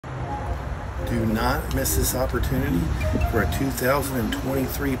Do not miss this opportunity for a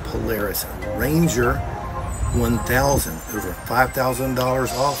 2023 Polaris Ranger 1000. Over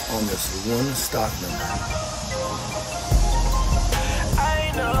 $5,000 off on this one stock number.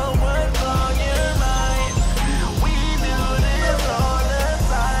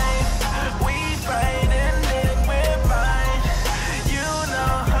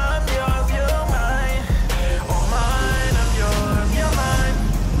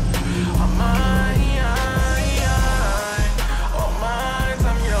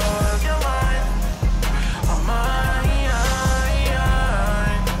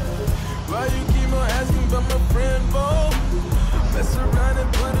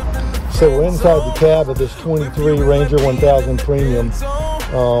 So we're inside the cab of this 23 Ranger 1000 Premium.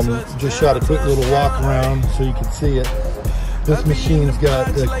 Just shot a quick little walk around so you can see it. This machine's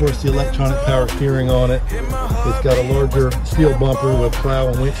got, of course, the electronic power steering on it. It's got a larger steel bumper with plow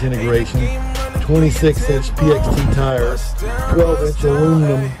and winch integration, 26-inch PXT tires, 12-inch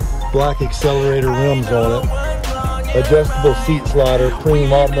aluminum black accelerator rims on it, adjustable seat slider,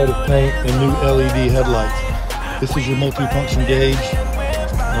 premium automotive paint, and new LED headlights. This is your multi-function gauge.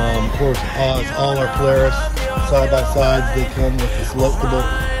 Of course, all our Polaris side-by-sides, they come with a selectable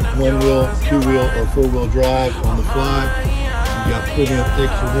one-wheel, two-wheel, or four-wheel drive on the fly. You've got plenty of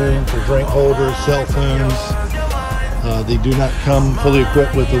extra room for drink holders, cell phones. They do not come fully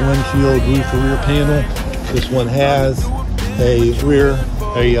equipped with the windshield, roof, or rear panel. This one has a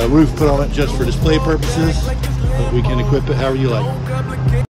roof put on it just for display purposes, but we can equip it however you like.